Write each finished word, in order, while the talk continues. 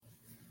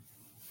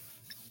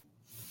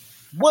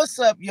What's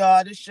up,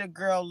 y'all? This your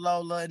girl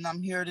Lola, and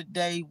I'm here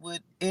today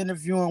with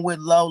interviewing with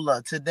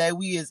Lola. Today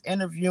we is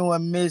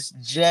interviewing Miss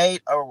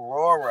Jade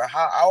Aurora.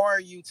 How are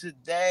you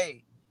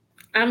today?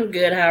 I'm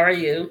good. How are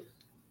you?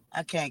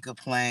 I can't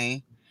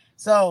complain.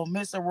 So,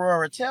 Miss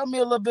Aurora, tell me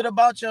a little bit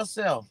about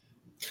yourself.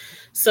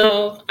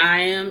 So, I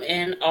am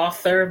an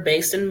author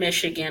based in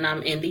Michigan.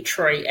 I'm in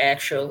Detroit,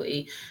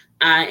 actually.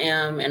 I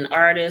am an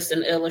artist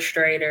and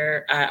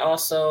illustrator. I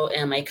also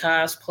am a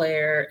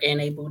cosplayer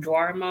and a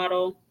boudoir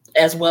model,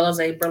 as well as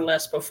a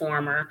burlesque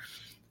performer.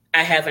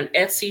 I have an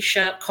Etsy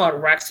shop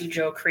called Roxy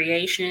Joe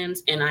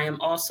Creations, and I am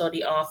also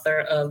the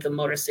author of the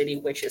Motor City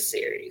Witches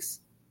series.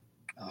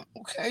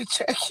 Okay,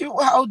 check you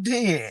out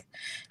then.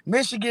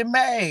 Michigan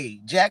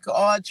made, Jack of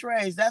all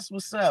trades. That's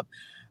what's up.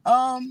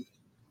 Um,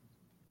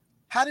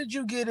 how did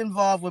you get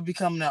involved with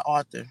becoming an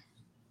author?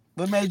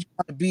 What made you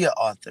want to be an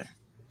author?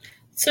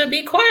 To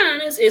be quite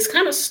honest, it's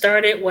kind of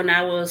started when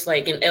I was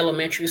like in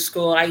elementary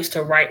school. I used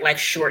to write like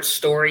short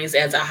stories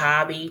as a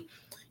hobby.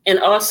 And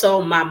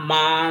also, my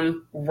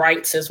mom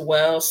writes as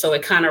well. So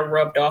it kind of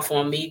rubbed off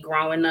on me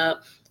growing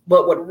up.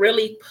 But what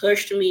really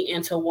pushed me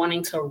into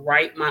wanting to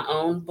write my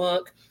own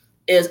book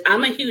is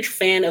I'm a huge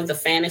fan of the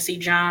fantasy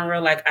genre.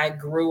 Like, I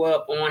grew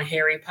up on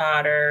Harry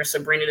Potter,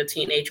 Sabrina the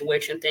Teenage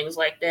Witch, and things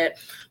like that.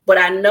 But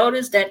I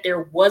noticed that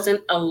there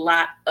wasn't a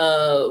lot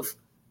of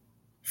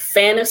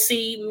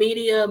fantasy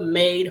media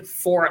made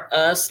for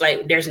us.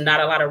 Like, there's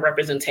not a lot of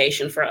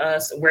representation for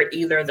us. We're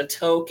either the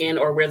token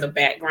or we're the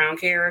background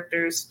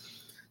characters.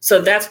 So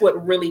that's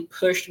what really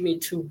pushed me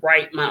to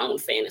write my own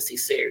fantasy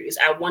series.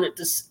 I wanted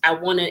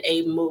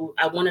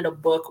a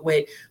book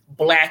with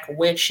black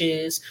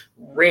witches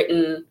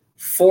written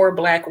for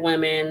black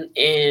women,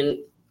 and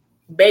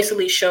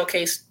basically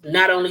showcase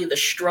not only the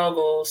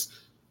struggles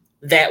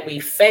that we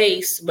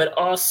face, but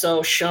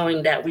also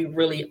showing that we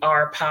really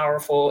are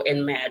powerful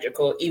and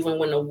magical, even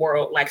when the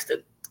world likes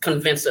to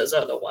convince us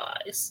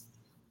otherwise.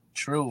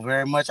 True,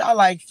 very much. I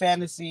like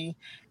fantasy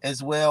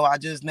as well. I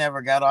just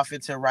never got off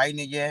into writing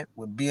it yet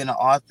with being an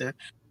author.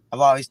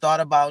 I've always thought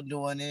about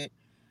doing it.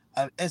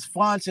 It's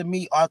fun to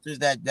meet authors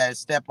that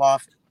step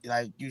off,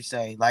 like you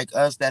say, like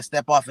us that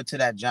step off into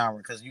that genre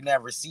because you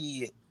never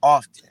see it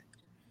often.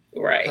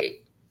 So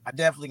Right. I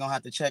definitely gonna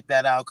have to check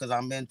that out because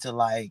I'm into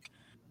like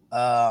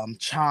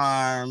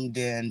Charmed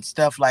and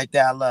stuff like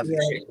that. I love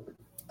it.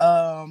 Right.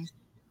 Um,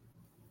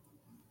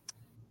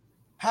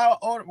 how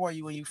old were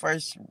you when you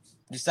first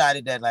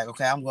decided that like,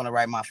 okay, I'm gonna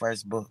write my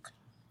first book?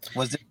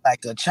 Was it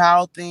like a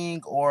child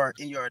thing or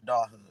in your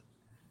adulthood?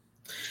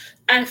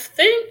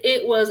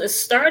 It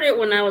started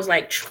when I was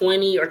like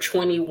 20 or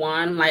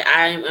 21. Like,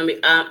 I mean,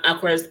 of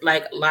course,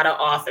 like a lot of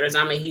authors,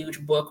 I'm a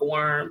huge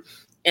bookworm.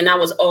 And I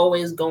was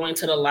always going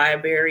to the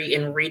library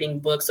and reading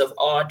books of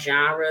all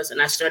genres.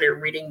 And I started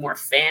reading more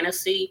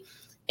fantasy.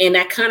 And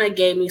that kind of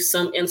gave me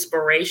some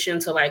inspiration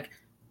to like,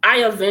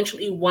 I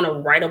eventually want to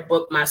write a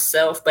book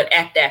myself. But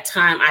at that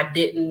time, I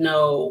didn't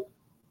know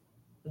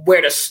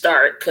where to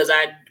start because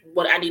you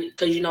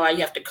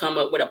have to come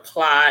up with a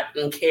plot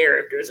and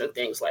characters and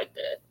things like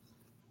that.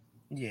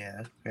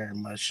 Yeah, very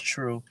much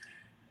true.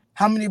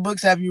 How many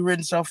books have you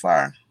written so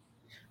far?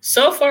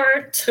 So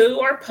far,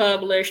 two are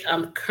published.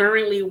 I'm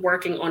currently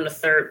working on the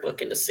third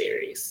book in the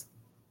series.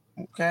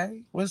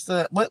 Okay.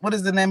 What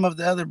is the name of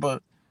the other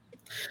book?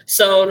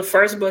 So the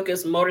first book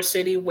is Motor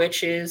City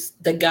Witches,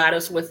 The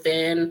Goddess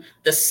Within.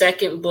 The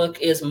second book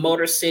is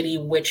Motor City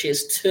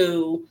Witches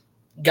 2,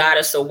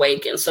 Goddess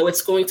Awakened. So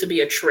it's going to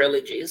be a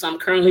trilogy. So I'm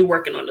currently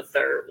working on the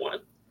third one.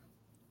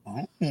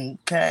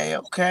 Okay,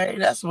 okay.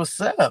 That's what's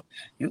up.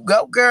 You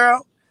go,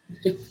 girl.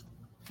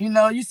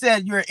 You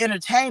said you're an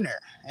entertainer.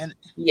 And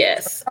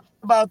Yes.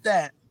 about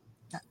that.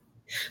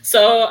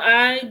 So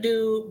I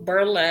do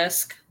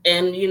burlesque,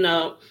 and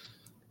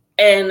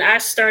I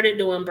started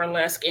doing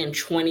burlesque in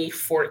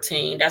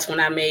 2014. That's when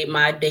I made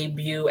my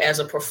debut as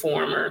a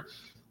performer.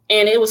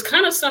 And it was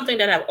kind of something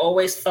that I've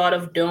always thought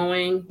of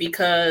doing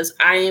because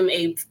I am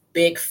a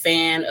big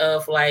fan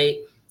of like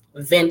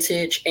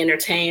vintage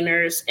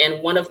entertainers.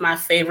 And one of my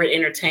favorite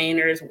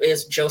entertainers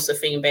is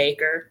Josephine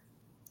Baker.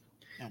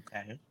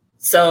 Okay.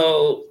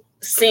 So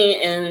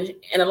seeing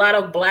and a lot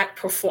of black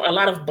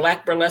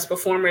burlesque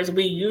performers,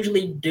 we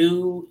usually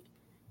do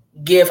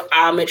give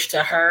homage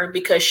to her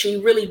because she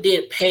really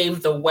did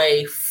pave the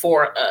way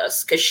for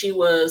us. Because she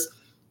was,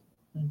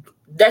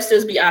 let's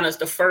just be honest,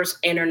 the first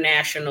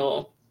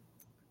international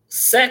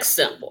sex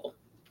symbol.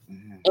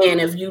 Mhm. And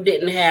if you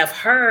didn't have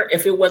her,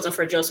 if it wasn't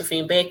for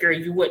Josephine Baker,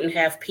 you wouldn't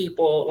have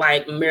people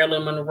like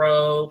Marilyn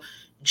Monroe,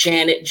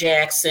 Janet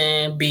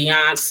Jackson,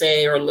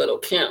 Beyonce, or Little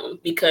Kim,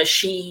 because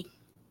she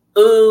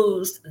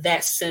oozed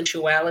that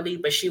sensuality,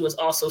 but she was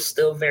also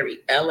still very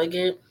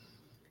elegant.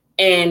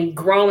 And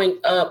growing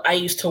up, I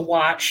used to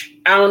watch,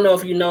 I don't know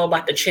if you know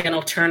about the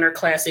Channel Turner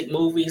classic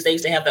movies. They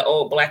used to have the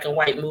old black and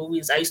white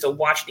movies. I used to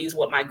watch these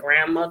with my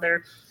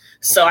grandmother.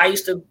 Okay. I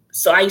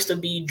used to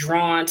be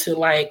drawn to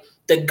like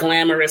the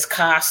glamorous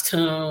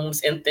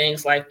costumes and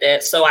things like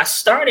that. So I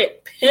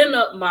started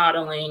pinup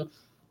modeling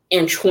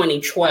in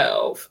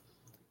 2012.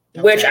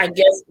 which Okay. I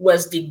guess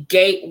was the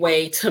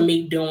gateway to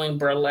me doing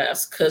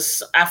burlesque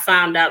because I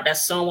found out that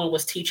someone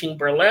was teaching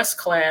burlesque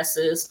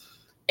classes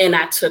and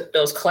I took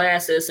those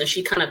classes and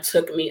she kind of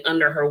took me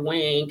under her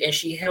wing and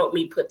she helped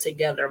me put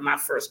together my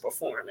first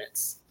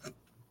performance.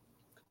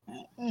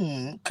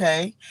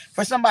 Okay.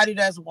 For somebody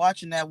that's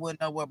watching that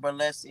wouldn't know what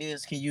burlesque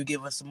is, can you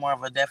give us some more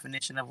of a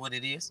definition of what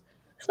it is?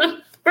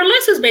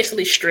 Burlesque is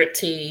basically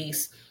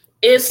striptease.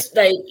 It's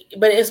like,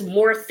 but it's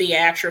more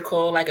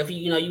theatrical. Like if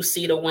you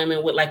see the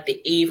women with like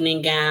the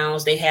evening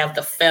gowns, they have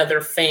the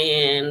feather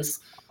fans.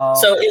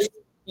 So Okay. it's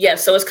yeah,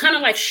 so it's kind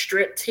of like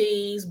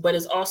striptease, but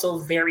it's also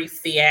very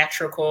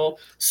theatrical.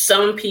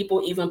 Some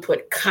people even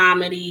put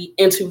comedy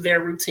into their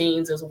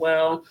routines as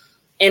well.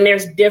 And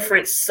there's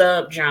different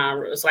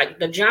subgenres. Like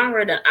the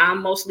genre that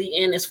I'm mostly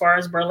in, as far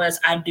as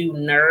burlesque, I do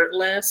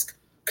nerdlesque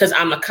because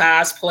I'm a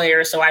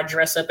cosplayer, so I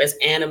dress up as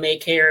anime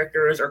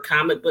characters or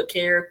comic book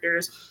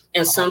characters.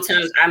 And Oh,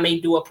 sometimes I may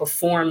do a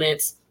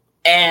performance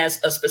as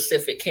a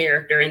specific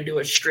character and do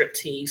a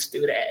striptease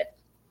through that.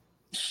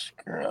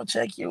 girl,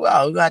 check you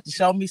out. You have to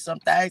show me some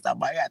things. I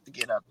might have to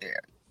get up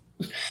there.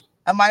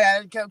 I might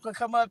have to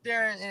come up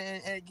there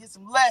and get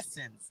some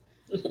lessons.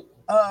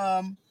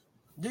 Um,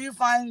 do you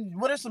find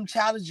what are some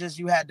challenges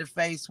you had to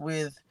face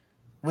with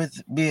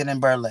being in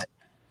burlesque?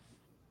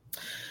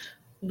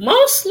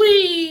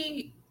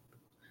 Mostly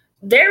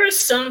there are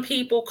some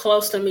people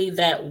close to me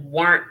that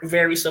weren't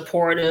very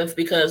supportive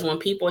because when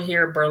people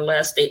hear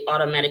burlesque, they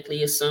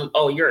automatically assume,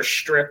 oh, you're a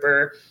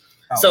stripper.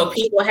 Oh So yeah.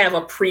 people have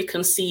a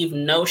preconceived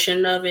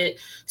notion of it.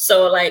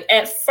 So, like,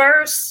 at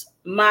first,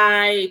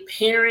 my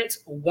parents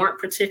weren't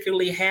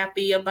particularly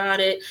happy about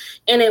it.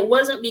 And it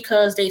wasn't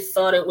because they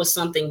thought it was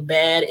something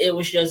bad. It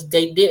was just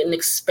they didn't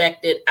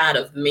expect it out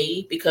of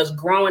me because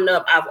growing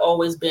up, I've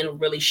always been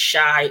really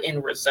shy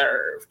and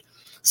reserved.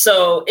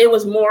 So it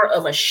was more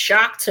of a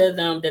shock to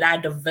them that I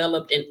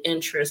developed an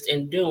interest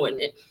in doing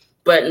it.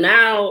 But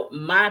now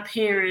my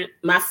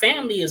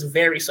family is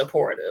very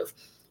supportive.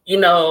 You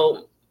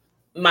know,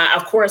 my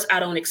of course I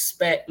don't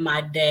expect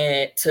my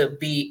dad to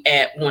be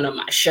at one of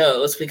my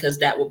shows because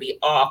that would be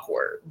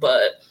awkward.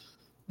 But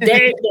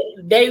they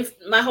they've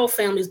my whole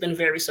family's been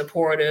very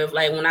supportive.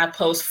 Like when I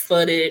post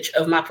footage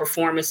of my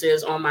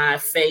performances on my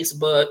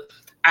Facebook,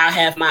 I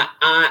have my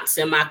aunts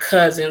and my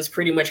cousins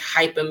pretty much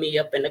hyping me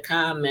up in the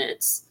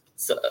comments.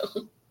 So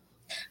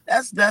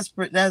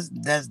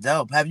That's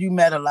dope. Have you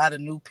met a lot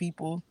of new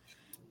people?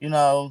 You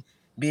know,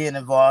 being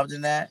involved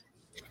in that.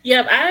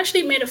 yep, I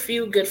actually made a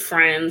few good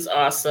friends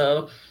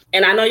also.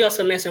 And I know you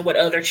also mentioned what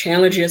other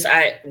challenges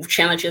I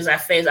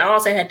face. I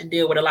also had to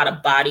deal with a lot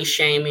of body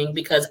shaming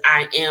because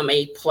I am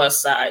a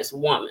plus size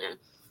woman.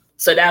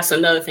 So that's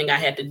another thing I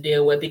had to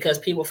deal with because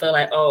people feel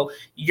like, oh,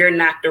 you're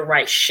not the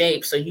right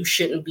shape, so you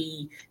shouldn't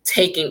be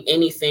taking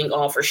anything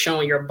off or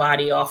showing your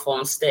body off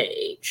on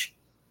stage.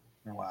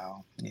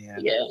 Wow. Yeah.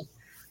 Yeah,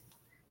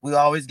 We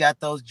always got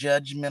those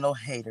judgmental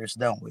haters,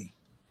 don't we?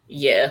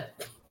 yeah,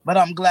 But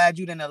I'm glad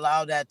you didn't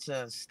allow that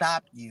to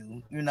stop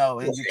you,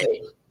 and you can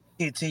right.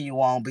 continue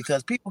on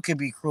because people can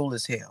be cruel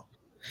as hell,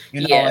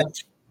 you know, Yeah,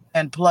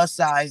 and plus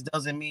size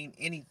doesn't mean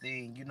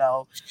anything,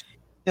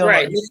 still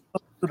right. you're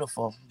still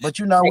beautiful. But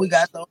we Like,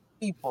 got those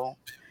people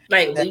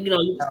like that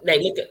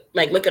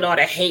look at all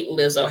the hate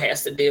Lizzo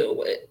has to deal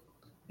with.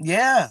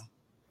 yeah,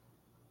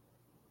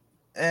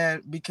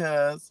 and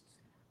because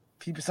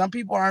some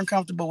people are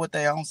uncomfortable with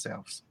their own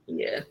selves.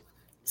 Yeah.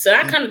 So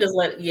I You kind of just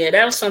yeah,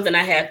 that was something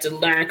I had to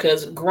learn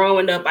because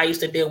growing up, I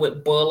used to deal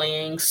with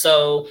bullying.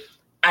 So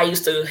I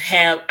used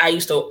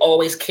to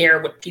always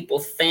care what people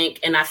think.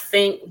 And I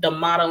think the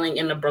modeling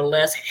and the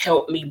burlesque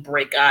helped me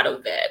break out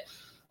of that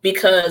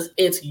because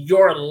it's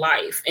your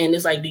life. And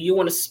it's like, do you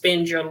want to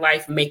spend your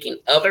life making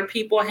other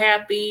people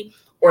happy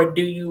or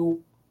do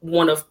you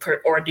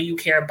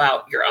care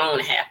about your own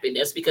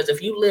happiness? Because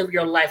if you live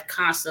your life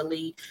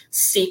constantly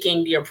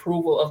seeking the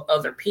approval of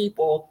other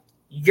people,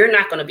 you're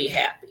not going to be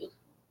happy.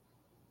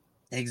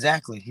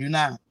 exactly, you're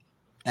not,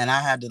 and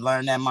I had to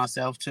learn that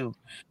myself too.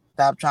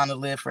 Stop trying to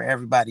live for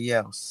everybody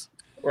else.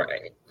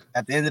 Right.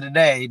 At the end of the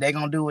day, they're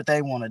gonna do what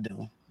they want to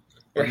do.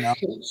 You know.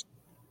 Right.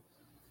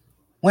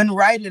 When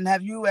writing,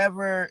 have you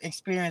ever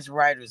experienced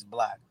writer's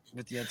block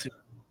with your two?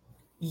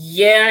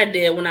 Yeah, I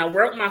did when I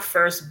wrote my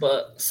first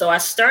book. So I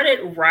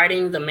started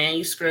writing the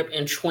manuscript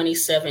in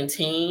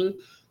 2017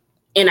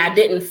 and I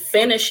didn't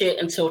finish it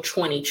until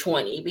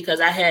 2020 because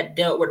I had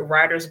dealt with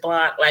writer's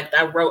block. Like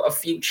I wrote a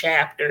few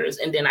chapters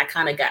and then I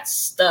kind of got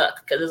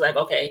stuck because it's like,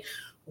 okay,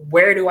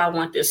 where do I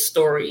want this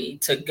story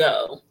to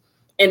go?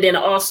 And then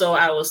also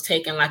I was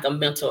taking like a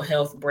mental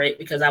health break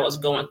because I was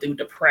going through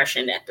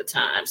depression at the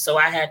time. So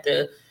I had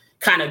to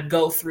kind of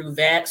go through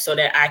that so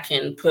that I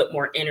can put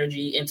more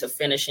energy into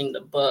finishing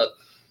the book.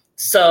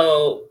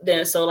 So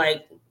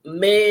like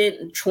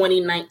mid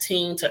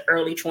 2019 to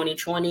early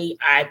 2020,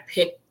 I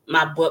picked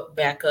my book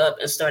back up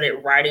and started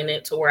writing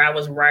it to where I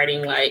was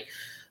writing like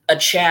a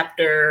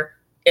chapter,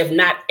 if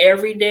not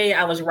every day,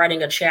 I was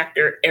writing a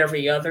chapter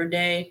every other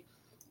day.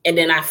 And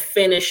then I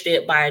finished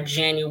it by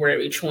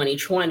January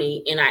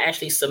 2020 and I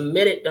actually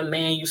submitted the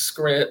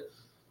manuscript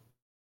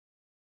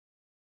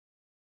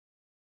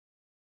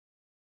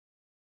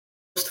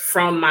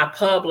from my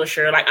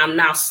publisher, like I'm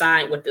now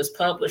signed with this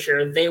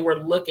publisher, they were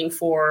looking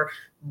for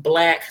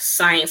Black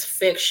science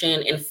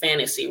fiction and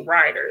fantasy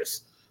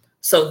writers.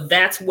 So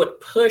that's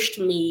what pushed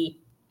me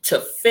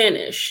to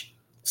finish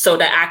so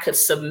that I could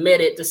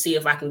submit it to see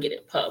if I can get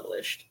it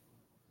published.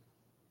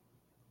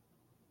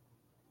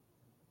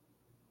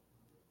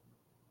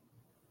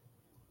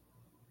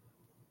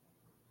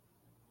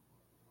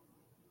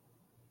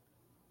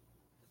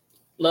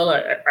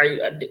 Lola, are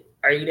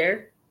you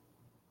there?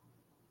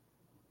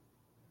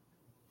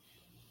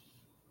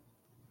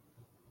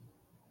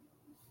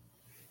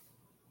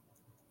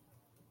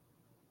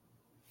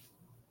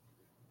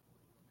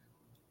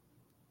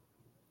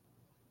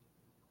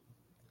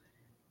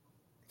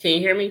 Can you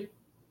hear me?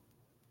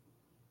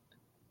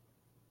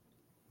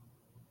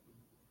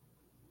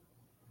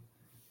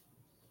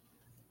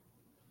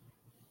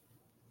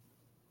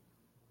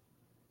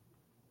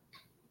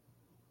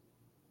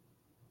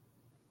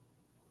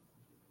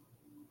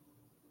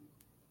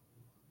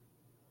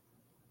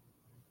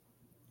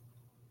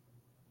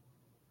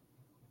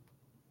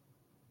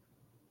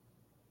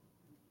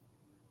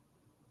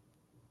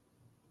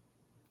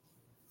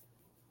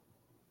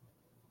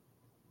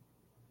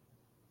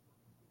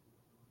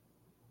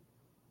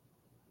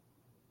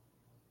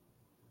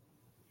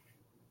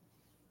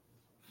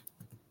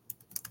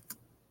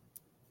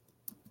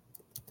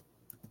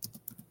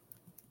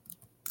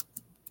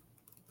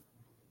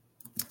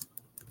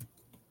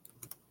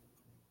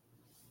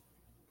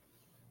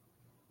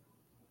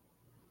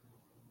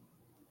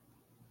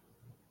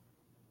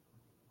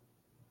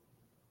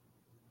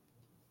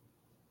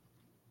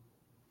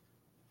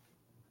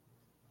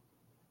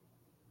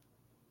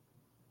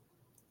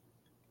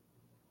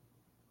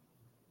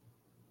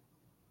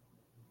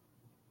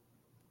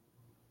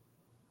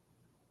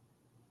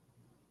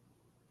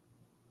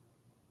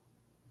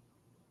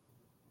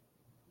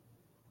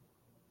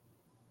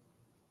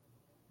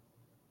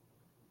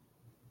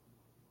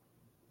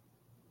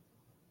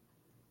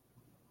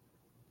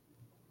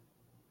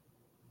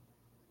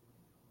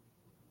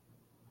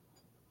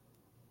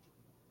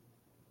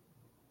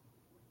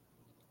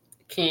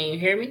 Can you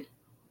hear me?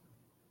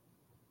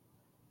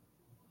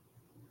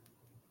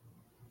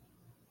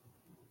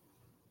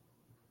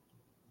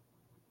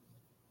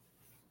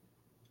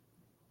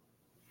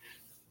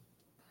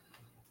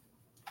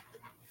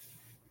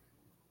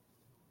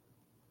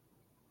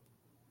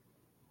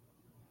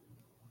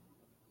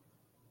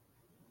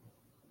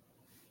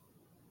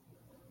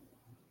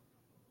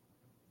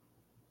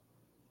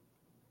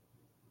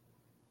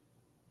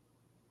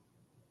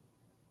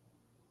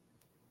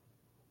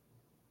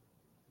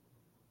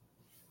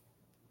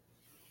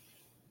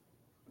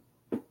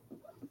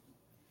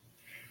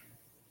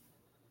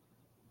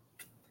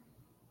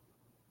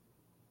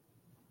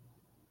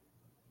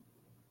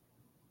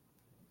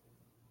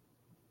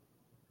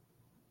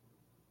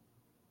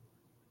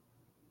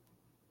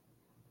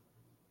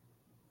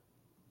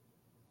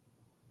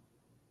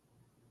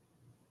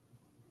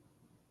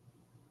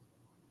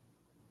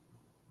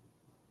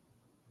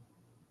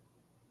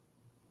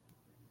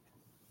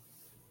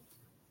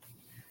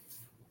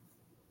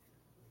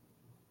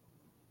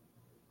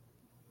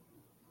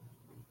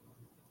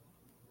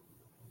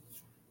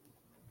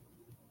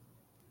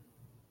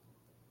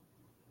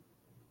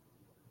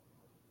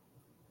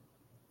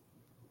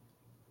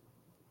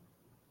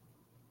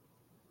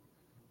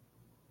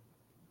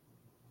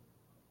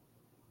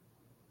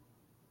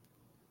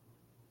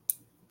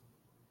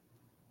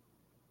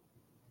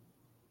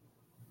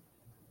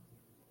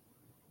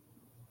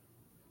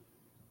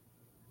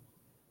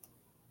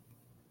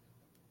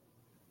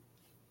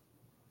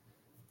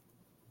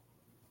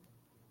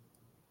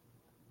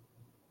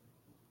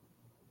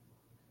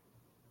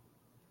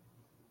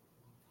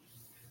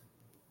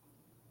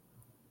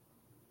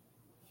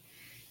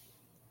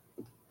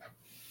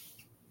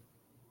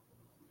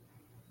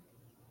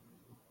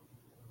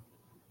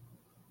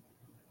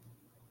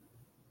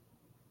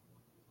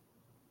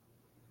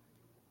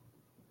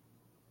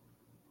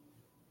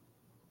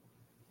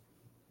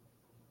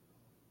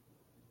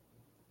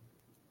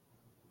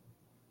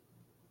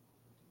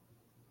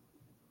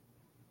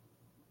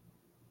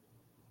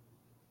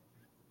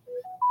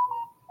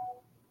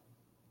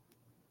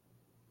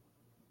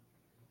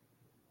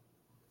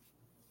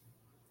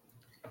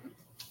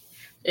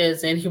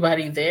 Is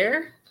anybody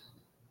there?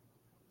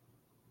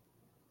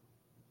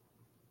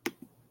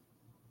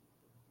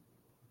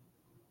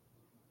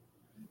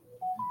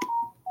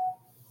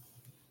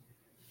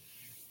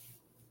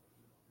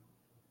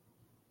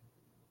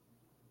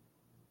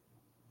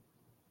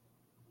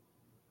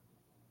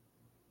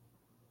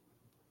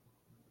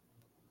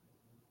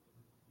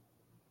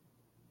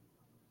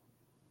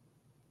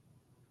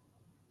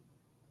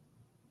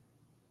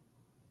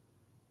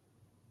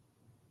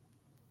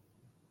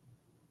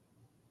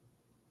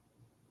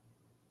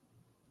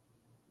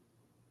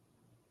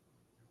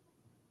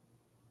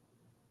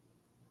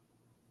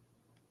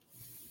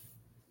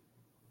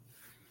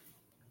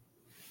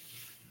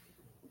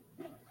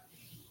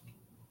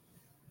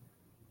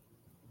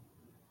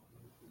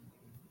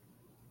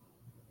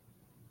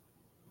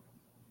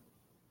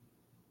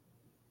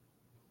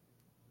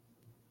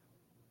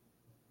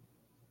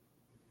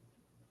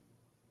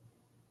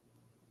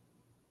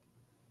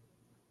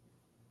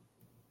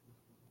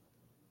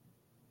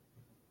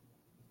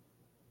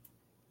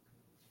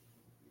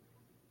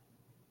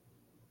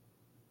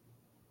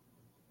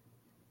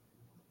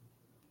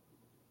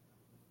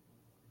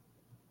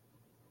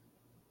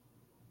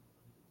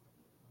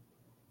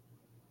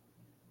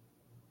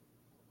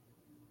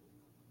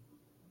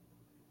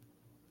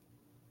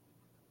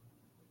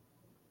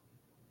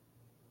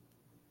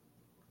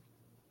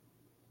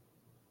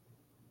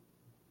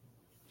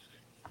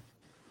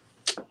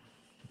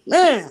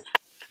 Man,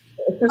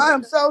 I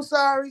am so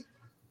sorry.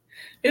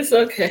 It's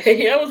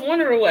okay. I was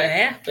wondering what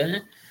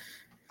happened.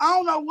 I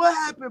don't know what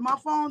happened. My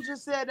phone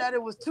just said that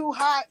it was too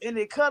hot and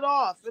it cut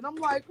off. And I'm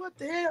like, what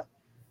the hell?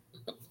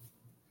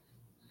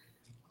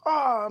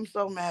 Oh, I'm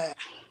so mad.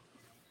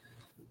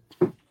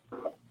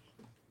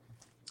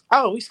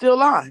 Oh, we still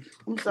live.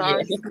 I'm Yeah.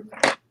 sorry.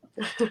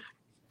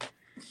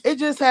 It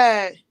just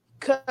had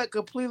cut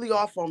completely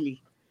off on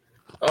me.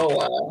 Oh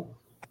wow.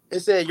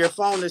 It said your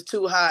phone is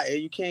too hot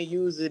and you can't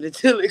use it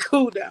until it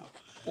cool down.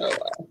 Oh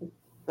wow.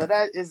 So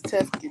that is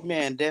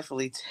man,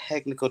 definitely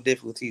technical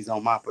difficulties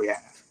on my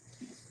behalf.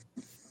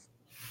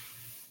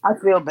 I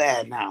feel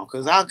bad now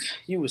because I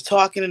you was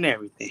talking and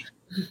everything.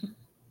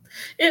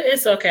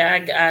 It's okay.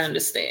 I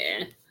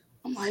understand.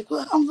 I'm like,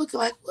 what? I'm looking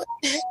like, what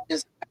the heck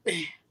just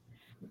happened?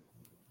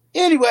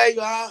 Anyway,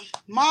 y'all,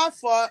 my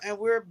fault, and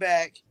we're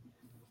back.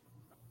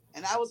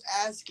 And I was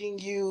asking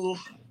you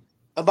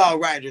about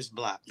writer's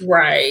block.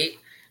 Right.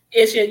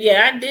 It's just,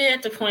 yeah, I did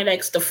at the point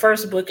like the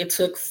first book it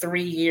took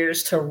 3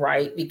 years to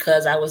write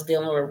because I was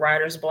dealing with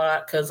writer's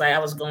block because I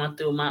was going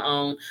through my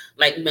own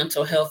like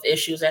mental health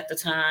issues at the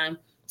time.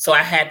 So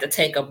I had to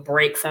take a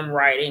break from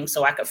writing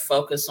so I could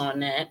focus on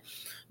that.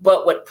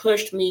 But what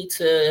pushed me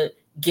to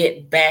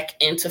get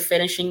back into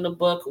finishing the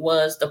book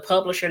was the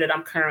publisher that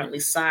I'm currently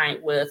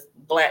signed with,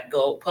 Black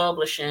Gold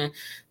Publishing.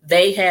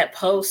 They had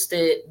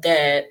posted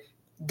that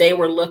they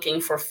were looking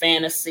for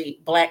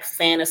black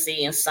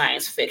fantasy and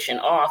science fiction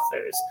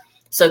authors.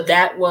 So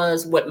that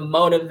was what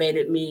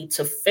motivated me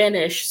to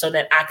finish so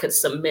that I could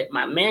submit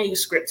my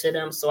manuscript to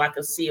them so I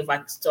could see if I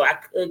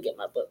could get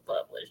my book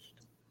published.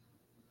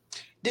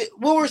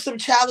 What were some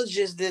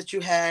challenges that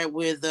you had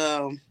with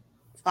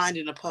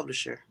finding a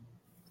publisher?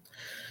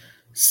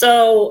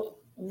 So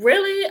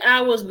really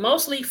I was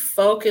mostly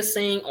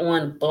focusing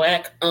on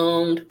black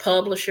owned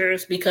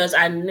publishers because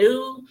I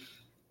knew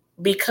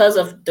because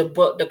of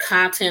the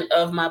content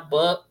of my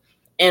book,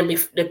 and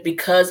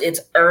because it's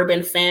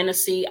urban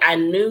fantasy, I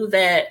knew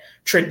that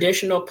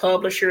traditional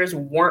publishers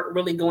weren't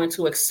really going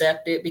to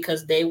accept it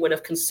because they would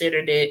have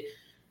considered it,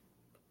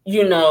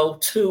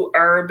 too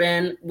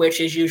urban, which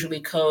is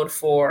usually code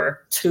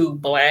for too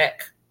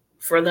black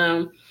for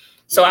them.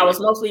 So I Mm-hmm. was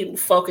mostly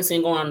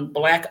focusing on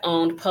black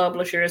owned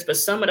publishers, but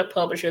some of the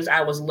publishers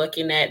I was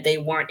looking at, they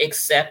weren't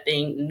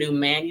accepting new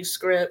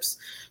manuscripts.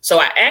 So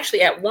I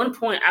actually, at one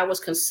point, I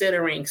was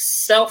considering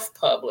self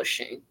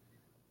publishing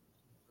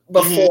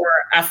Mm-hmm. before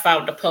I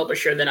found the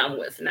publisher that I'm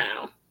with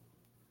now.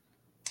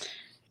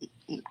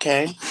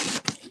 Okay.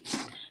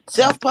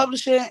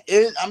 Self-publishing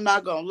is, I'm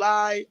not gonna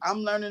lie, I'm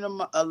learning a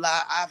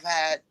lot. I've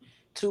had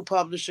two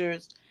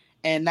publishers,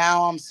 and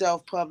now I'm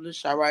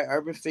self-published. I write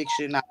urban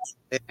fiction.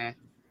 And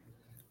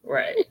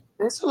Right.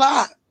 it's a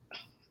lot.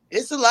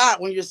 It's a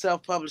lot when you're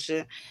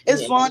self-publishing.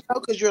 It's Yeah. fun though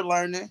because you're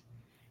learning.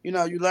 You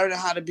learning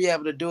how to be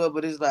able to do it,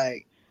 but it's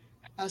like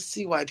I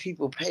see why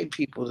people pay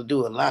people to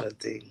do a lot of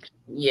things.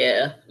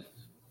 Yeah.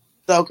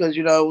 So, because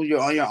when you're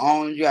on your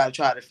own, you gotta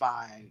try to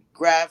find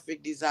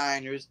graphic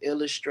designers,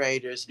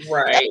 illustrators. That's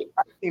Right.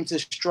 what I seem to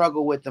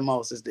struggle with the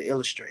most is the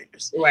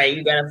illustrators. Right.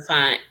 You got to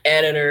find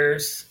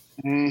editors.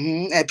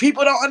 And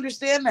people don't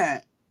understand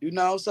that.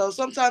 So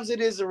sometimes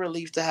it is a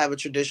relief to have a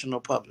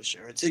traditional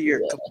publisher until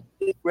you're Yeah.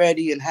 completely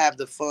ready and have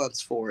the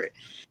funds for it.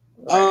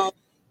 Right. Um,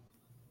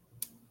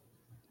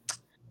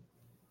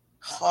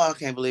 oh, I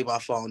can't believe my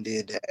phone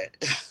did that.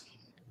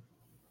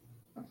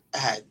 I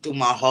had to do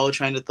my whole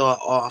train of thought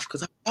off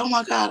because oh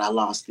my god, I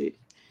lost it.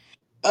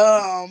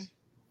 Um,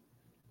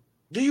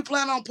 do you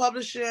plan on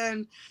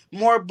publishing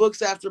more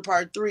books after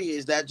part 3?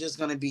 Is that just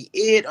going to be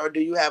it, or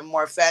do you have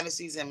more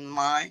fantasies in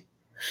mind?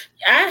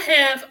 I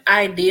have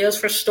ideas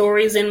for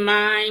stories in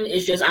mind.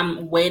 It's just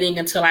I'm waiting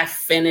until I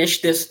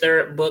finish this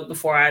third book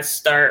before I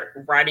start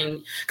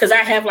writing. Because I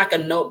have like a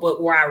notebook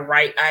where I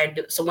write.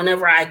 So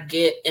whenever I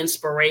get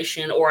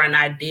inspiration or an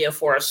idea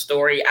for a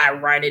story, I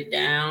write it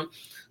down.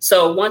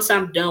 So once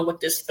I'm done with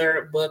this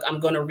third book, I'm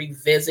going to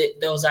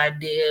revisit those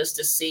ideas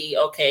to see,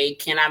 okay,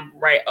 can I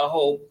write a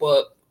whole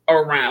book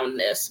around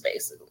this,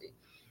 basically?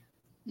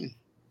 Hmm,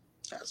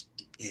 that's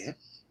yeah,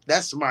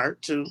 that's smart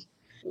too.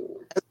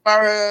 As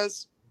far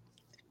as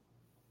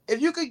if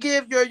you could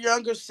give your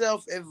younger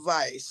self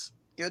advice,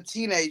 your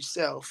teenage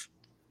self,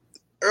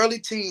 early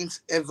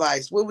teens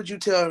advice, what would you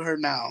tell her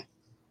now?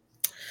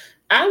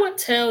 I would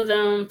tell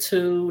them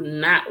to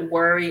not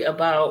worry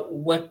about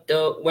what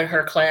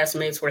her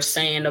classmates were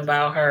saying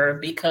about her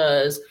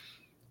because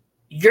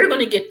you're going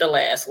to get the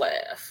last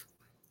laugh.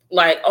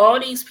 Like all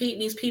these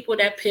people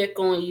that pick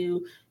on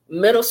you,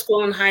 middle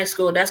school and high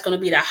school, that's going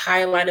to be the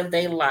highlight of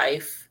their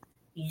life.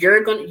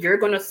 You're going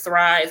to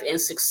thrive and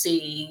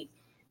succeed,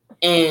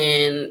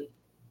 and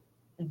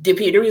the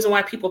reason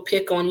why people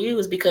pick on you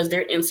is because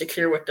they're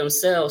insecure with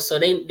themselves. So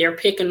they're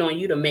picking on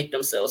you to make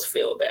themselves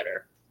feel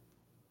better.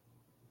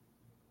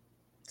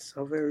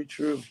 So very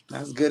true.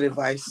 That's good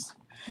advice.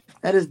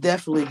 That is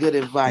definitely good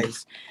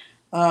advice.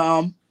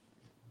 Um,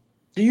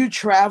 do you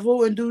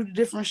travel and do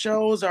different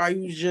shows, or are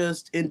you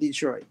just in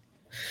Detroit?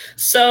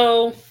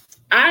 So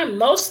I'm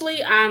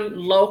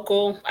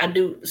local. I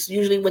do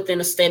usually within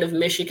the state of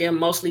Michigan,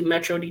 mostly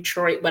Metro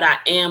Detroit, but I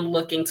am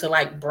looking to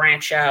like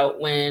branch out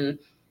when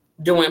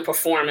doing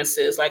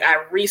performances. Like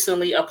I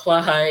recently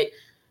applied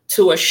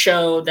to a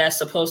show that's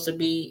supposed to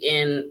be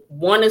in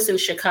one is in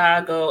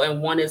Chicago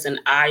and one is in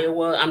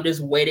Iowa. I'm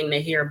just waiting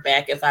to hear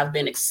back if I've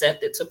been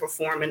accepted to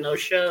perform in those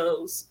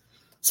shows.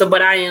 So,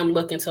 but I am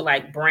looking to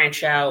like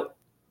branch out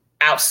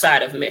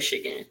outside of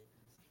Michigan.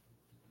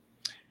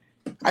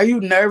 Are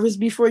you nervous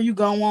before you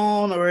go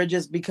on, or it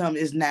just become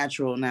it's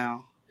natural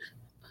now?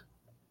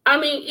 I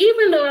mean,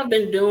 even though I've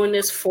been doing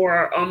this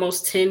for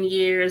almost 10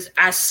 years,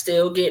 I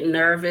still get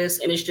nervous.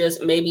 And it's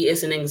just maybe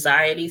it's an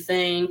anxiety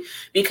thing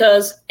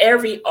because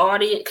every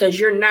audience, because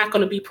you're not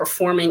going to be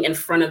performing in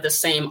front of the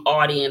same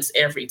audience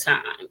every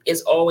time.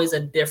 It's always a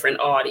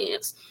different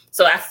audience.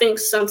 So I think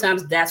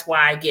sometimes that's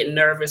why I get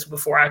nervous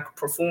before I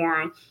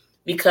perform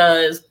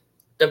because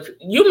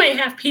you may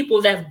have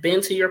people that have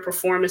been to your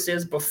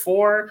performances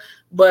before,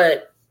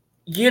 but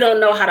you don't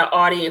know how the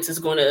audience is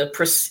going to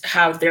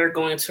how they're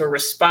going to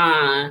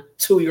respond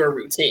to your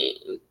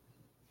routine.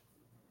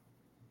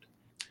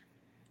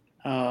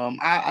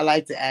 I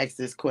like to ask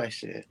this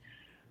question.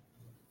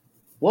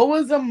 What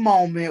was a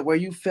moment where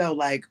you felt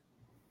like,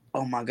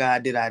 oh my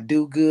God, did I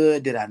do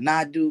good? Did I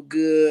not do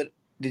good?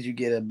 Did you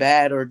get a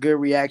bad or good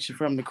reaction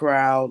from the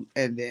crowd?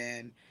 And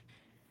then,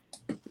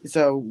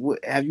 so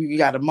have you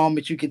got a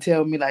moment you could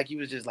tell me like you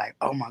was just like,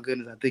 oh my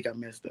goodness, I think I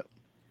messed up?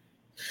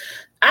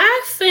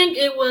 I think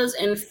it was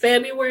in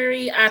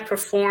February. I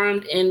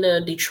performed in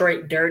the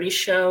Detroit Dirty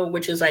Show,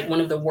 which is like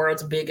one of the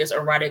world's biggest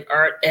erotic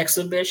art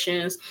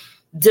exhibitions.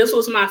 This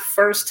was my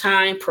first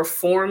time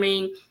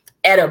performing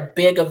at a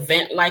big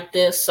event like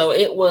this. So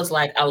it was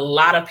like a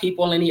lot of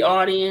people in the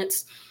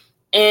audience.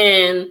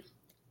 And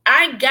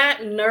I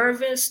got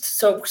nervous.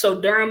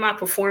 So during my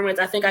performance,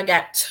 I think I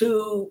got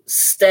two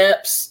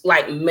steps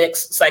like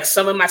mixed. Like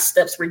some of my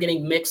steps were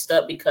getting mixed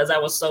up because I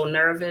was so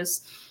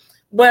nervous.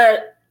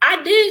 But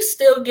I did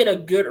still get a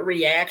good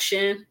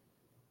reaction.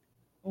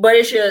 But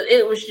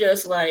it was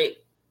just like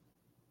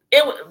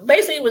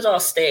basically it was all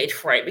stage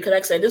fright because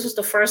like I said, this was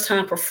the first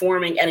time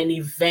performing at an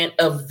event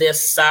of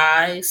this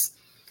size.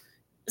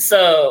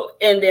 So,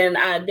 and then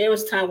there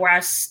was time where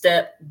I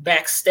stepped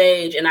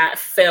backstage and I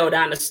fell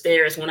down the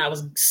stairs when I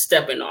was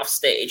stepping off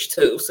stage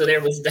too. So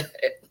there was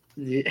that.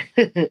 Yeah.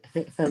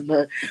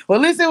 Well,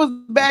 at least it was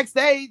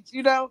backstage,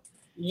 you know?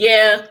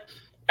 Yeah.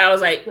 I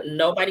was like,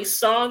 nobody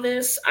saw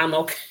this. I'm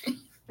okay.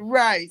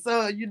 Right.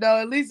 So,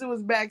 at least it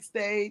was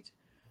backstage.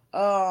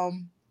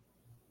 Um,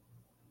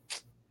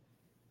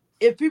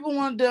 if people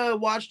wanted to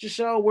watch the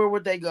show, where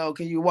would they go?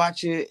 Can you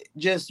watch it?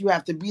 Just you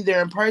have to be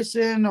there in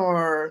person,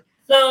 or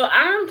So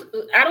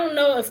I don't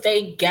know if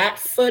they got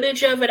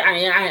footage of it. I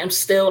am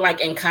still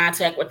like in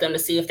contact with them to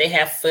see if they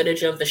have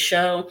footage of the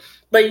show.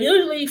 But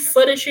usually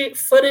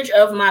footage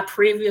of my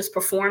previous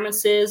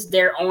performances,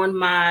 they're on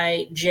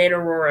my Jade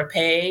Aurora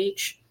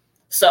page.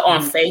 So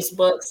on Mhm.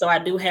 Facebook. So I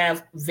do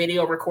have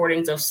video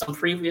recordings of some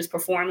previous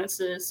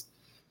performances.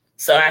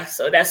 So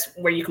that's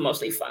where you can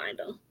mostly find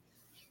them.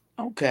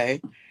 Okay.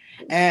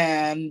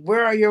 And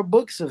where are your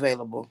books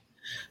available?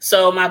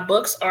 So my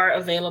books are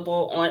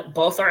available on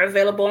both are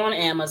available on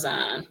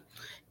Amazon.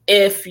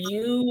 If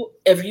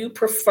you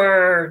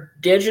prefer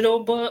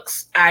digital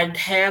books, I'd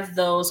have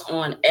those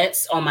on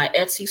my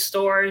Etsy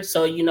store.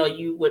 So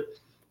you would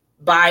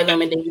buy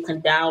them and then you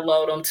can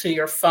download them to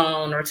your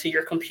phone or to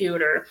your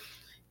computer.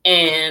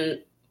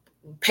 And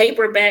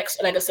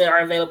paperbacks, like I said, are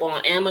available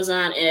on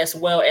Amazon as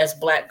well as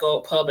Black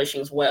Gold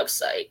Publishing's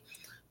website.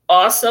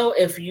 Also,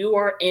 if you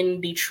are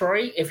in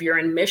Detroit, if you're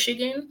in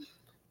Michigan,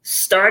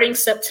 starting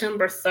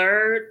September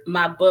 3rd,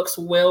 my books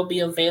will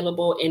be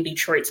available in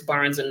Detroit's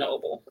Barnes and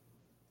Noble.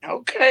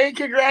 Okay,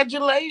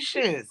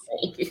 congratulations.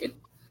 Thank you.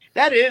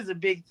 That is a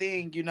big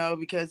thing,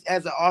 because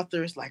as an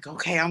author, it's like,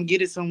 okay, I'm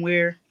getting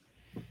somewhere,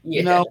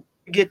 you Yeah. know,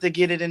 get to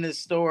get it in the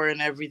store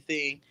and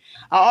everything.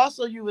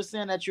 Also, you were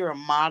saying that you're a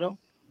model.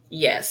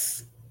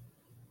 Yes.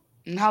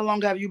 And how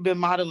long have you been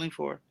modeling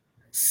for?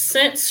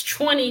 Since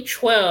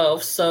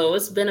 2012, so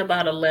it's been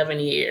about 11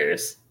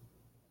 years.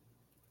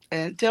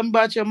 And tell me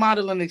about your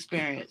modeling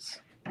experience.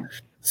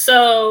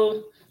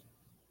 So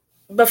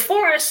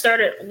before I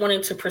started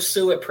wanting to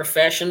pursue it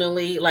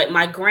professionally, like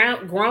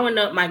growing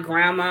up, my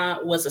grandma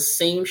was a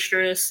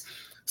seamstress.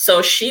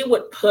 So she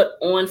would put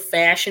on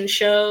fashion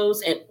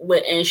shows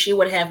and she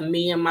would have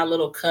me and my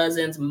little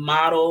cousins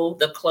model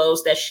the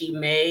clothes that she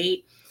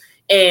made.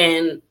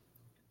 And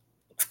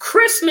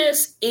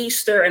Christmas,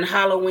 Easter, and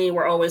Halloween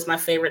were always my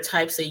favorite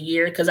types of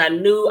year because I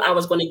knew I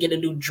was going to get a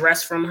new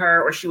dress from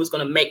her or she was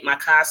going to make my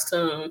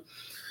costume.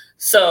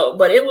 So,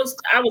 but I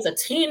was a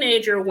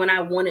teenager when I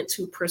wanted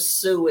to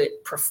pursue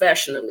it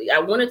professionally. I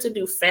wanted to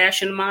do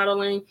fashion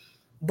modeling,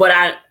 but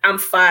I'm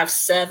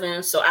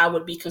 5'7", so I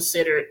would be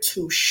considered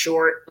too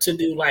short to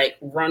do like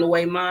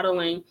runway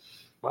modeling.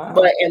 But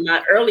Wow. in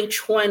my early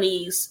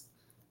 20s,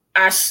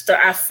 I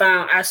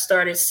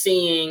started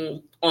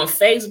seeing on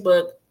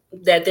Facebook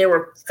that there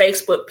were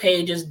Facebook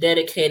pages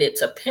dedicated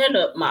to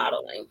pinup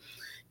modeling.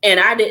 And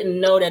I didn't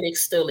know that it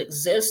still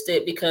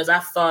existed because I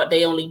thought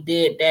they only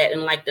did that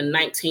in like the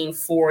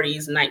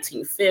 1940s,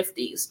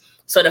 1950s.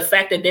 So the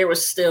fact that there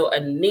was still a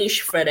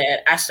niche for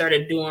that, I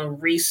started doing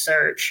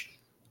research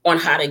on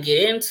how to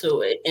get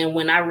into it. And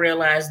when I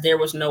realized there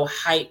was no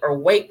height or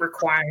weight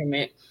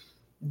requirement,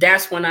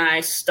 that's when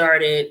I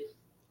started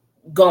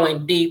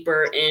going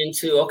deeper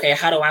into, okay,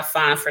 how do I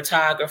find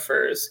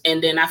photographers?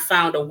 And then I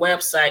found a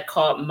website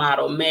called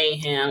Model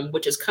Mayhem,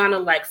 which is kind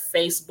of like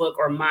Facebook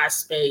or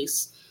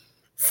MySpace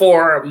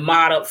for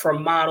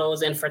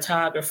models and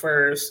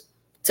photographers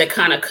to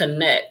kind of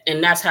connect.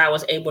 And that's how I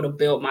was able to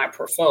build my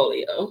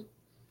portfolio.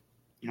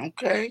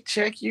 Okay,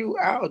 check you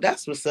out.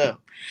 That's what's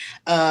up.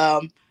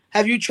 Um,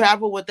 have you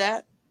traveled with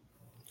that?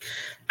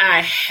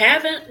 I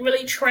haven't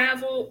really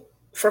traveled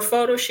for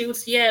photo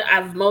shoots yet.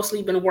 I've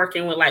mostly been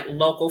working with like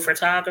local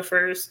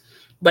photographers,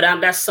 but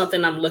that's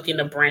something I'm looking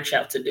to branch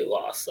out to do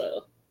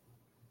also.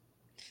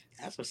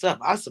 That's what's up.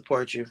 I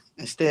support you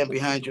and stand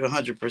behind you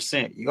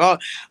 100%. You all,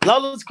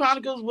 Lola's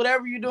Chronicles,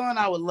 whatever you're doing,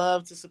 I would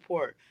love to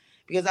support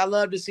because I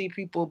love to see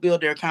people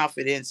build their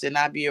confidence and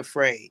not be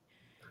afraid.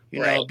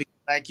 You Right, know,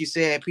 like you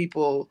said,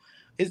 people,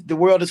 the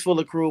world is full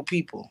of cruel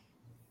people.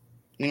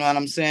 You know what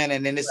I'm saying?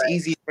 And then it's right,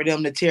 easy for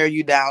them to tear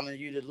you down and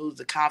you to lose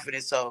the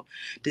confidence. So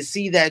to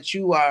see that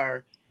you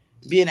are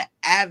being an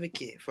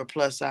advocate for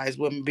plus size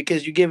women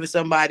because you're giving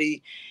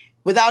somebody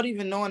without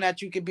even knowing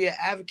that you could be an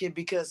advocate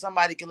because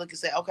somebody can look and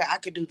say, okay, I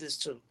could do this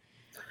too.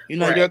 You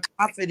know, right,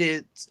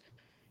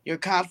 your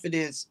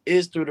confidence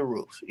is through the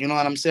roof. You know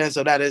what I'm saying?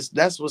 So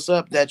that's what's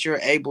up that you're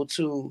able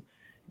to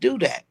do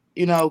that.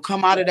 You know,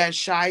 come out of right. that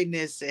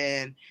shyness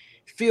and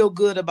feel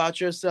good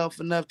about yourself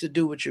enough to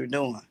do what you're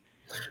doing.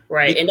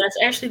 Right. Be- And that's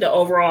actually the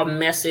overall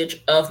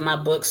message of my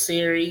book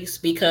series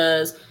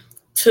because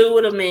two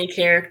of the main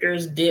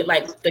characters did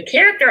like the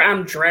character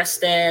I'm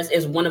dressed as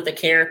is one of the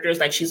characters.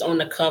 Like she's on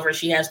the cover,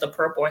 she has the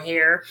purple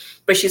hair,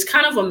 but she's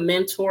kind of a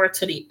mentor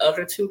to the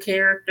other two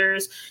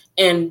characters.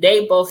 And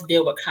they both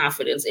deal with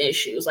confidence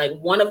issues. Like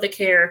one of the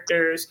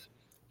characters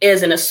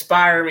is an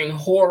aspiring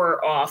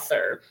horror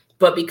author,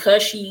 but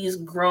because she's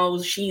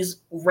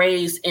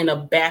raised in a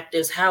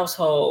Baptist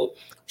household,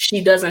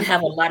 she doesn't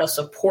have a lot of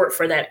support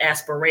for that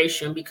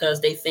aspiration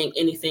because they think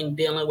anything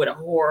dealing with a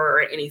horror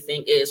or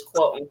anything is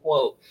quote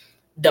unquote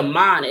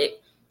demonic.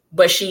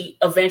 But she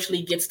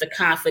eventually gets the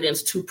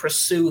confidence to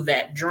pursue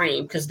that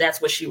dream because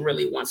that's what she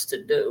really wants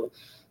to do.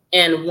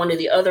 And one of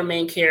the other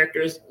main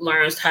characters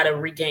learns how to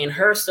regain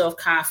her self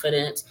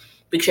confidence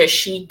because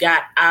she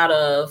got out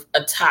of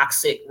a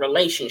toxic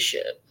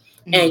relationship.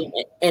 And mm,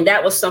 and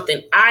that was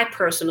something I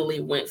personally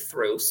went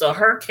through. So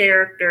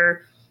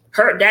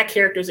that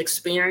character's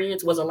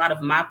experience was a lot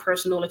of my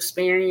personal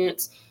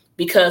experience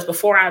because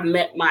before I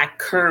met my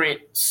current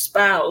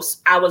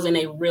spouse, I was in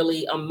a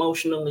really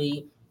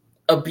emotionally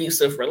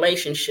abusive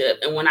relationship.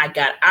 And when I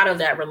got out of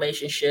that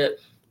relationship,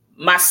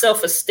 my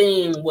self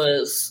esteem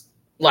was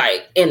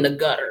like in the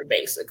gutter,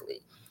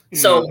 basically.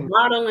 So mm,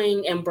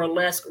 modeling and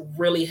burlesque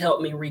really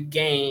helped me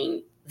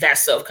regain that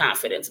self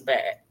confidence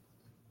back.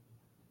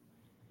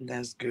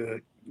 that's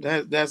good.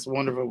 That's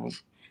wonderful.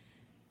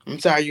 I'm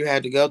sorry you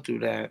had to go through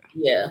that.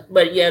 Yeah.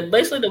 But yeah,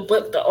 basically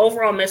the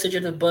overall message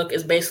of the book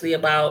is basically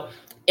about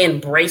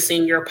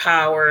embracing your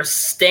power,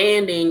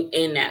 standing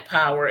in that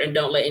power, and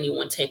don't let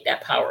anyone take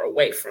that power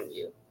away from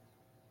you.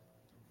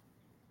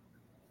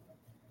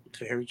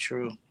 Very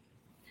true.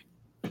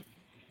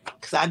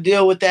 Cause I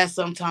deal with that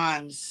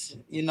sometimes,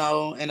 you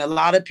know, and a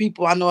lot of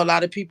people, I know a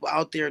lot of people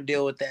out there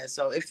deal with that.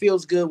 So it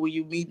feels good when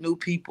you meet new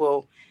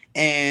people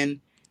and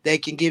they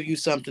can give you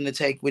something to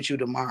take with you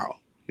tomorrow,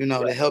 you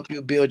know, to Right. help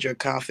you build your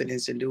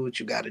confidence and do what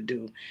you got to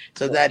do.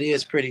 So Right. that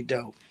is pretty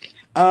dope.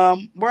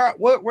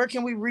 Where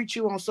can we reach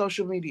you on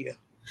social media?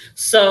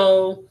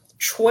 So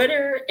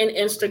Twitter and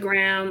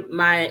Instagram,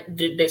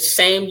 the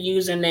same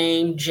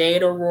username,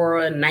 Jade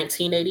Aurora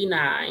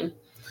 1989.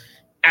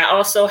 I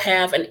also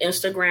have an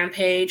Instagram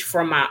page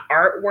for my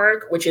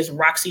artwork, which is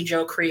Roxy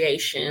Joe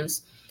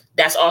Creations.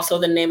 That's also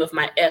the name of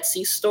my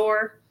Etsy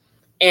store.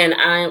 And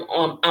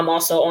I'm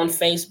also on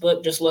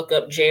Facebook. Just look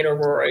up Jade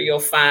Aurora. You'll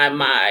find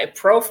my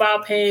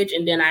profile page,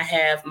 and then I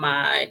have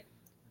my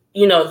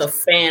the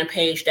fan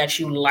page that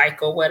you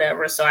like or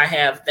whatever. So I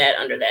have that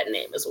under that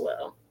name as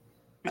well.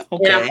 And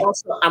Okay.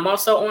 I'm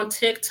also on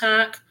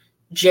TikTok.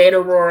 Jade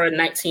Aurora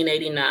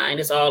 1989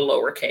 is all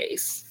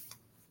lowercase.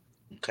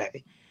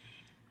 Okay.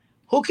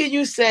 Who can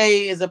you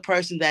say is a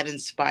person that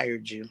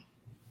inspired you?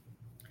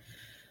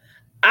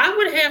 I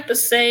would have to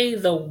say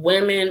the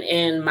women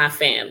in my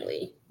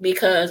family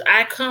because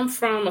I come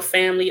from a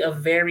family of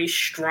very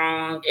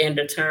strong and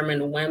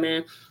determined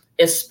women,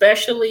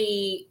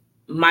 especially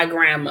my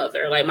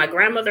grandmother. Like my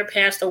grandmother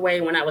passed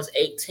away when I was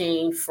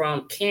 18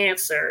 from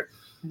cancer,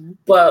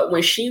 but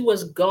when she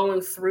was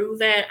going through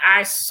that,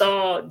 I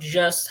saw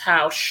just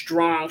how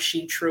strong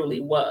she truly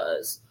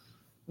was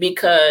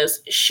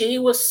because she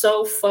was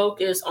so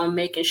focused on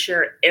making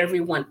sure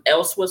everyone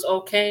else was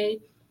okay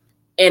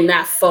and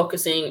not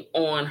focusing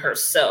on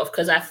herself.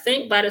 Because I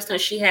think by this time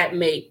she had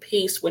made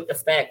peace with the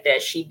fact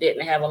that she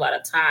didn't have a lot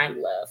of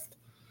time left.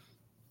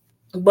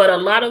 But a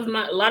lot of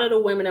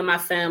the women in my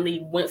family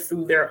went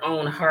through their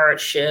own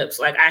hardships.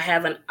 Like I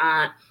have an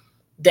aunt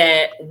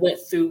that went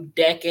through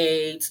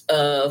decades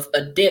of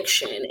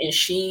addiction, and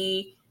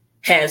she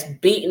has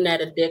beaten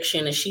that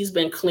addiction, and she's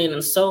been clean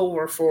and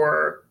sober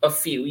for a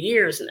few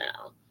years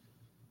now.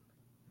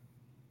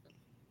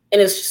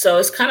 And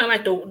it's kind of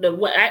like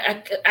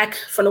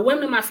from the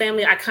women in my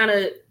family, I kind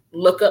of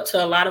look up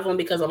to a lot of them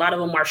because a lot of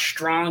them are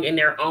strong in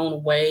their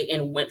own way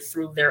and went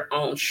through their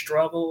own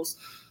struggles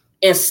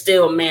and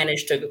still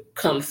managed to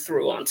come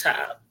through on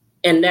top.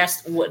 And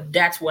that's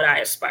what I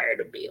aspire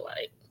to be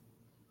like.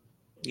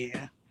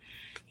 Yeah,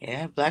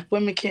 yeah. Black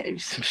women can be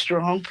some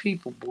strong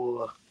people,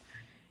 boy.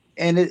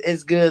 And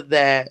it's good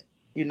that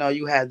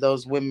you had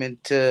those women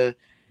to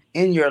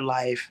in your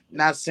life.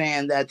 Not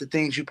saying that the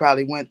things you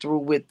probably went through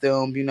with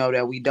them,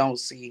 that we don't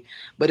see,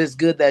 but it's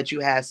good that you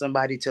had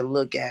somebody to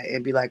look at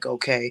and be like,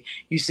 okay,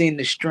 you seen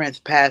the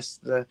strength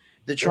past the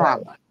Right,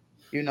 trauma.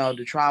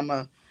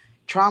 The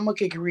trauma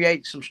can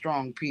create some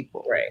strong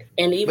people, right.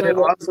 And but even it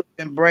with also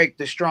can break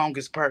the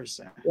strongest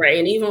person. right,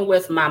 and even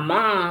with my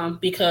mom,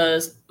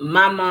 because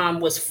my mom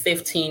was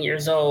 15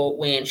 years old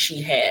when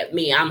she had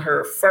me. I'm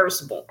her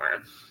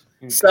firstborn.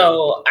 Okay.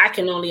 So I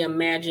can only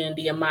imagine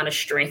the amount of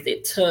strength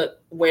it took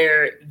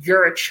where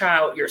you're a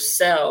child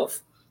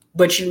yourself,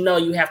 but you know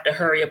you have to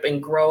hurry up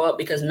and grow up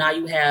because now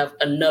you have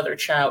another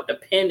child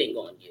depending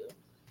on you.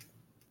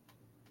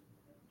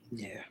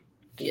 Yeah,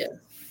 Yeah.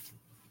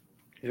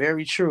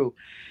 very true.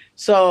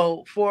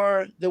 So,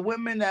 for the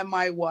women that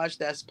might watch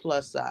that's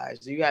plus size,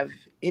 do you have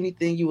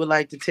anything you would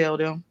like to tell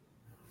them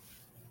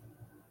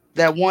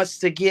that wants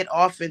to get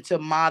off into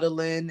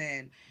modeling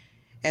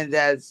and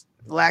that's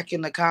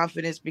lacking the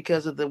confidence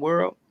because of the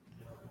world?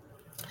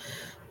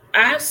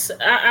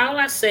 All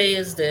I say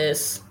is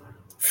this: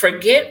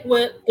 forget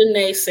what the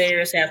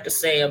naysayers have to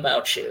say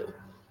about you.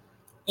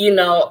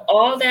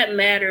 All that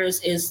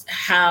matters is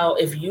how,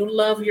 if you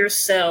love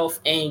yourself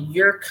and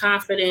you're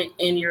confident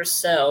in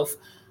yourself,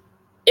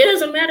 it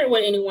doesn't matter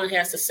what anyone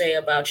has to say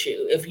about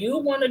you. If you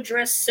want to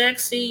dress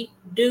sexy,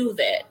 do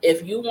that.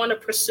 If you want to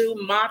pursue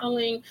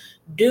modeling,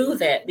 do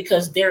that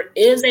because there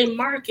is a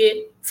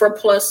market for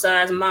plus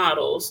size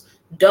models.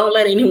 Don't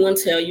let anyone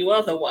tell you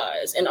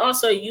otherwise. And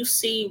also, you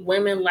see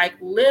women like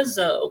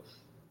Lizzo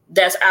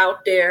that's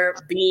out there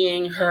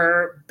being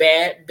her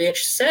bad bitch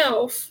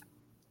self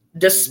Hmm.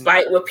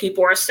 despite what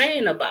people are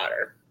saying about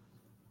her.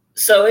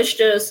 So it's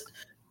just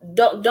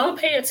don't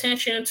pay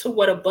attention to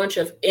what a bunch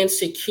of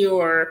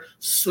insecure,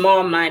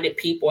 small-minded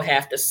people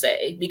have to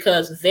say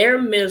because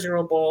they're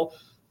miserable,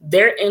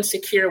 they're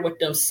insecure with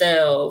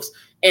themselves,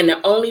 and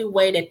the only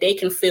way that they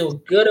can feel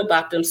good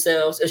about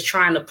themselves is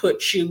trying to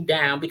put you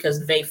down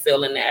because they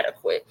feel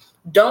inadequate.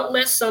 Don't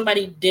let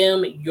somebody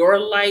dim your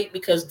light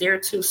because they're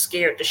too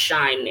scared to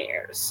shine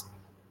theirs.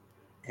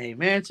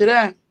 Amen to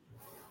that.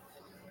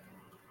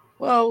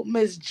 Well,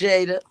 Miss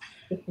Jada,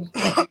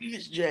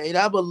 Miss Jade,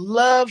 I would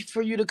love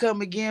for you to come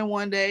again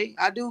one day.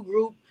 I do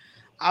group.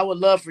 I would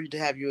love for you to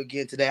have you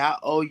again today. I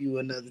owe you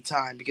another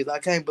time because I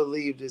can't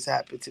believe this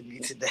happened to me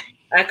today.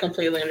 I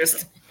completely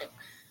understand.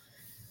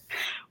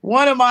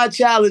 One of my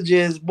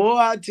challenges, boy,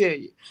 I tell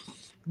you.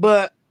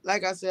 But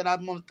like I said, I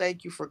want to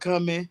thank you for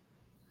coming.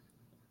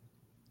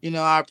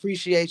 I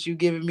appreciate you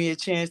giving me a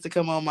chance to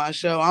come on my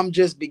show. I'm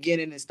just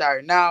beginning and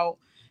starting out.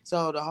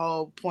 So the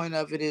whole point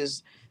of it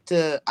is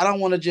I don't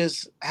want to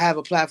just have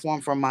a platform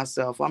for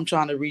myself. I'm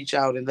trying to reach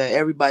out and let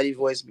everybody's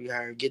voice be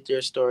heard, get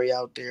their story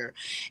out there.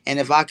 And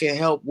if I can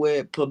help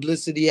with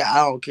publicity,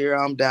 I don't care.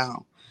 I'm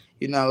down.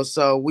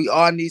 So we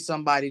all need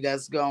somebody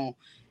that's going to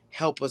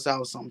help us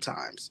out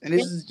sometimes. And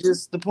this is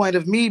just the point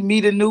of me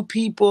meeting new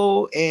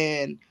people,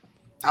 and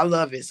I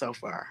love it so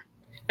far.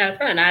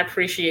 And I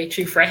appreciate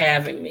you for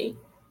having me.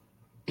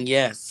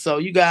 Yes. So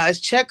you guys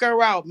check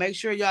her out. Make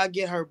sure y'all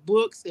get her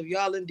books. If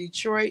y'all in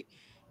Detroit,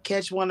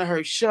 catch one of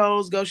her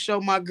shows. Go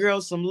show my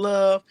girl some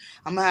love.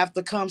 I'm gonna have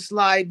to come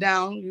slide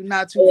down. You're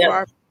not too Yeah,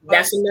 far from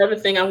that's us. another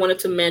thing I wanted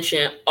to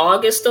mention.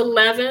 August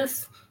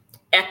 11th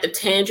at the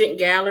Tangent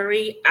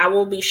Gallery, I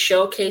will be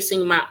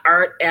showcasing my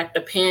art at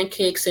the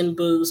Pancakes and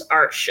Booze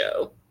art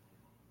show.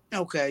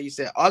 Okay, you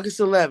said August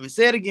 11th.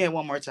 Say it again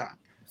one more time.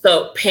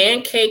 So,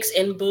 Pancakes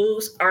and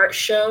Booze art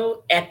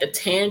show at the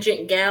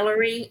Tangent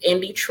Gallery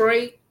in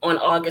Detroit on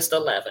August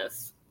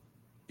 11th.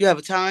 You have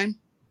a time?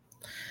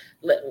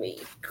 Let me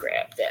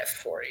grab that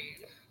for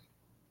you.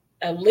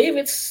 I believe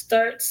it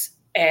starts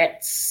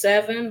at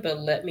 7, but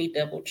let me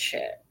double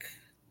check.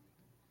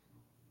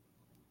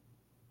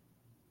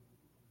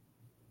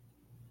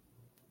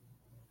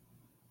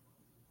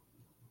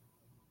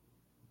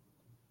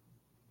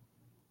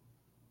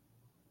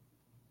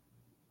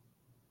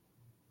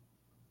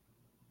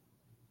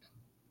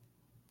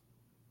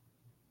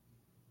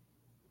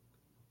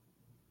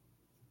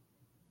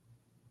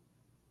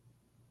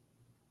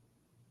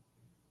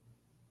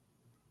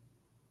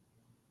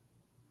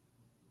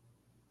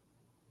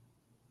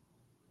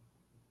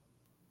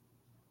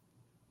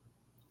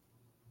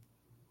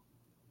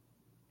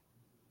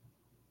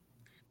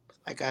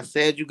 Like I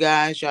said, you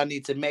guys, y'all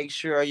need to make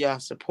sure y'all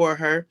support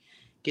her.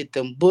 Get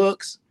them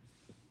books.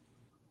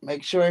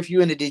 Make sure if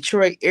you're in the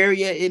Detroit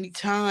area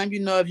anytime,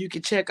 if you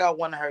can check out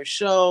one of her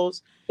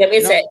shows. Yep,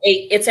 You know,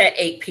 it's at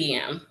 8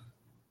 p.m.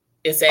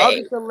 It's at 8.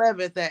 August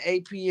 11th at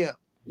 8 p.m.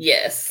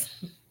 Yes.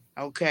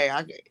 Okay,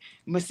 I'm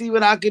gonna see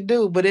what I could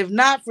do. But if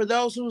not, for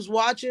those who's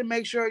watching,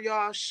 make sure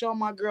y'all show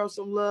my girl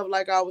some love.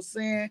 Like I was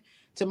saying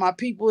to my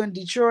people in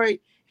Detroit,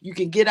 you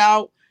can get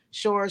out,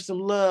 show her some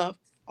love.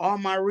 All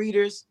my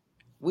readers,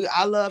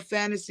 I love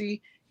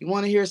fantasy. You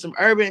want to hear some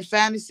urban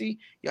fantasy?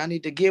 Y'all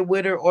need to get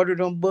with her, order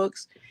them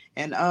books,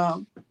 and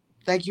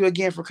thank you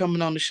again for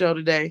coming on the show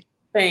today.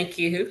 Thank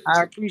you.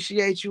 I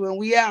appreciate you, and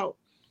we out.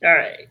 All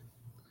right.